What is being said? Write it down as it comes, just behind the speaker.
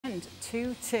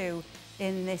2-2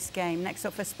 in this game. Next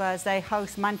up for Spurs, they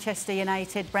host Manchester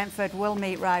United. Brentford will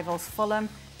meet rivals Fulham.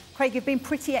 Craig, you've been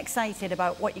pretty excited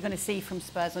about what you're going to see from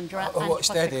Spurs under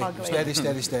Steady.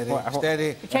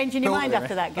 You're changing your mind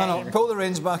after that game? No, pull the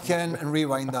reins back in and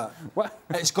rewind that.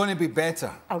 It's going to be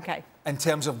better. Okay. In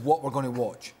terms of what we're going to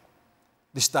watch.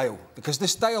 The style. Because the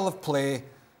style of play,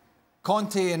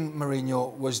 Conte and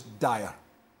Mourinho was dire.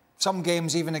 Some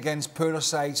games, even against poorer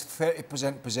sides,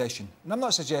 30% possession. And I'm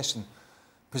not suggesting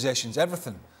possession's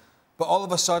everything. But all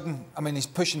of a sudden, I mean, he's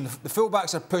pushing, the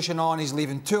fullbacks are pushing on, he's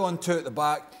leaving 2-on-2 at the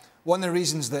back. One of the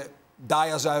reasons that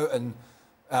Dyer's out and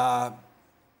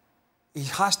he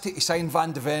has to sign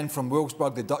Van de Ven from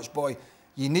Wolfsburg, the Dutch boy.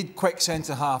 You need quick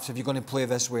centre-halves if you're going to play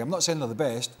this way. I'm not saying they're the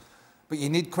best, but you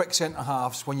need quick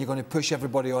centre-halves when you're going to push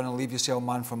everybody on and leave yourself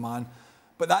man for man.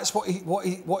 But that's what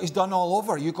he's done all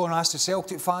over. You go and ask the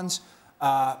Celtic fans.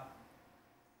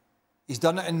 He's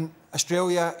done it in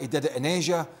Australia, he did it in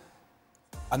Asia.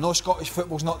 I know Scottish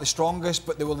football's not the strongest,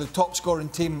 but they were the top scoring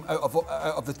team out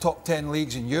of the top 10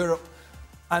 leagues in Europe.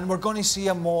 And we're going to see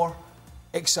a more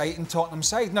exciting Tottenham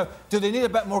side. Now, do they need a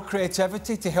bit more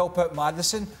creativity to help out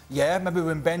Maddison? Yeah, maybe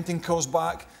when Bentancur's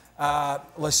back,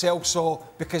 Lo Celso,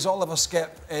 because Oliver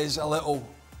Skip is a little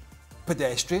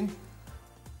pedestrian.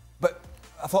 But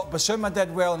I thought Basuma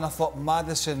did well, and I thought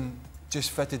Maddison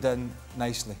just fitted in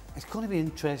nicely. It's going to be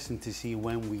interesting to see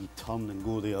when we turn and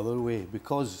go the other way,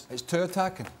 because it's too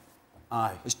attacking.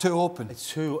 Aye. It's too open. It's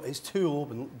too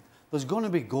open. There's going to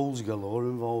be goals galore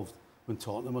involved when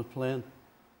Tottenham are playing.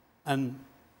 And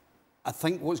I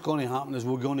think what's going to happen is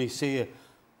we're going to see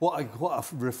what a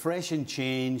refreshing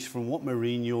change from what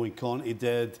Mourinho and Conte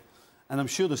did. And I'm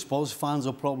sure the Spurs fans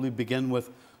will probably begin with,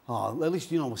 oh, at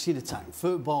least, you know, we're seeing attacking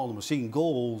football and we're seeing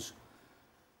goals.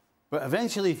 But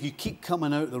eventually, if you keep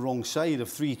coming out the wrong side of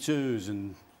 3-2s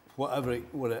and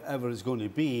whatever it's going to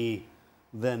be,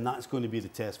 then that's going to be the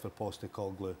test for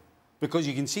Postecoglou. Because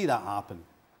you can see that happen.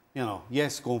 You know,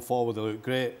 yes, going forward they look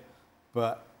great,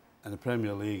 but in the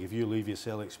Premier League, if you leave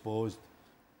yourself exposed,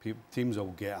 teams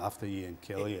will get after you and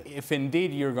kill you. If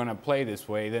indeed you're going to play this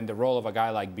way, then the role of a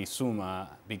guy like Bissouma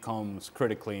becomes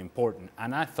critically important.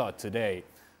 And I thought today,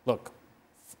 look,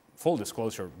 full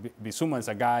disclosure, Bissouma is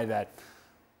a guy that,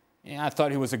 yeah, I thought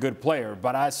he was a good player,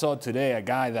 but I saw today a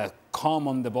guy that calm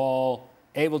on the ball,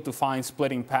 able to find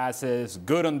splitting passes,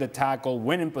 good on the tackle,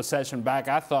 winning possession back.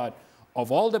 I thought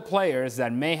of all the players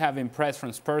that may have impressed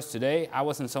from Spurs today, I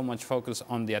wasn't so much focused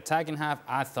on the attacking half.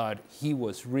 I thought he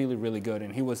was really, really good,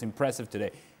 and he was impressive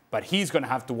today. But he's going to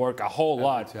have to work a whole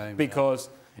lot because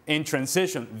in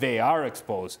transition, they are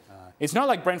exposed. It's not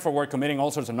like Brentford were committing all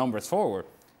sorts of numbers forward,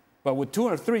 but with 2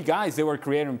 or 3 guys, they were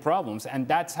creating problems, and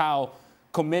that's how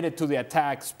committed to the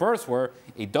attack Spurs were.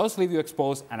 It does leave you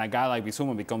exposed, and a guy like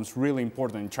Bissouma becomes really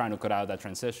important in trying to cut out that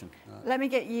transition. Let me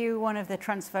get you one of the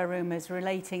transfer rumours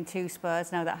relating to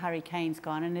Spurs now that Harry Kane's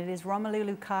gone, and it is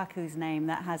Romelu Lukaku's name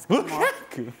that has come up.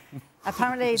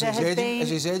 Apparently there has been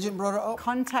his agent brought it up?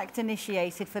 Contact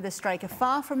initiated for the striker,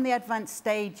 far from the advanced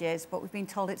stages, but we've been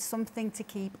told it's something to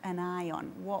keep an eye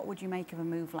on. What would you make of a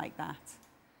move like that?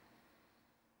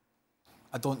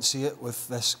 I don't see it with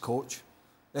this coach.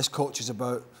 This coach is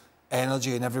about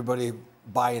energy and everybody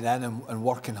buying in and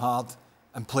working hard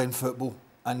and playing football.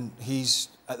 And he's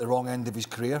at the wrong end of his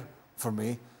career for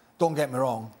me. Don't get me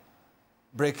wrong.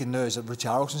 Breaking news that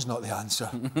Richarlison's not the answer.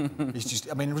 He's just,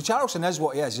 I mean, Richarlison is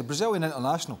what he is. He's a Brazilian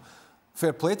international.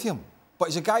 Fair play to him. But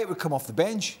he's a guy that would come off the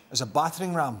bench as a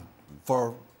battering ram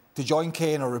to join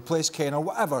Kane or replace Kane or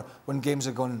whatever when games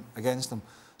are going against him.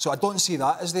 So I don't see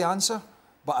that as the answer.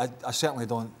 But I certainly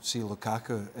don't see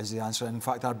Lukaku as the answer. In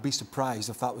fact, I'd be surprised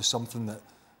if that was something that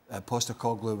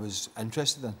Postecoglou was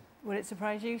interested in. Would it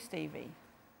surprise you, Stevie?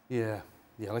 Yeah.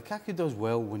 Lukaku does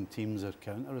well when teams are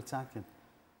counter-attacking.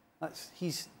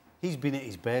 He's been at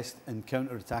his best in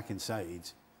counter-attacking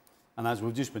sides. And as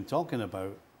we've just been talking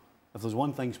about, if there's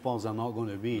one thing Spurs are not going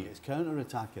to be, it's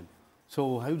counter-attacking.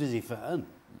 So how does he fit in?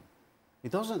 He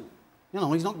doesn't. You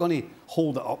know, he's not going to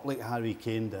hold it up like Harry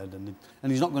Kane did,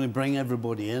 and he's not going to bring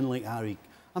everybody in like Harry.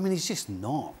 I mean, he's just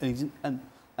not.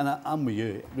 And I'm with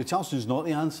you. Richarlison's not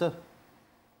the answer,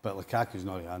 but Lukaku's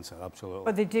not the answer, absolutely.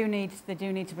 But they do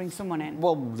need to bring someone in.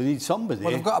 Well, they need somebody.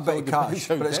 Well, they've got a bit of cash,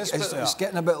 but it's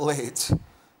getting a bit late.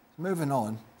 Moving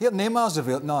on. Here, Neymar's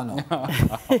available. No.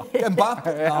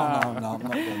 Mbappe? No, I'm not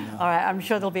doing that. All right, I'm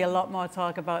sure there'll be a lot more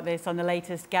talk about this on the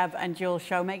latest Gab and Jules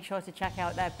show. Make sure to check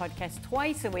out their podcast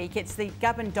twice a week. It's the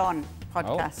Gab and Don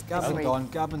podcast. Gab and Don,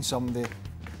 Gab and somebody.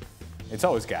 It's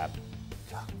always Gab.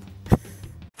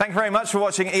 Thank you very much for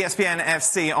watching ESPN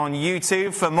FC on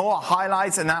YouTube. For more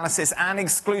highlights, analysis and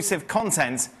exclusive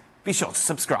content, be sure to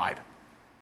subscribe.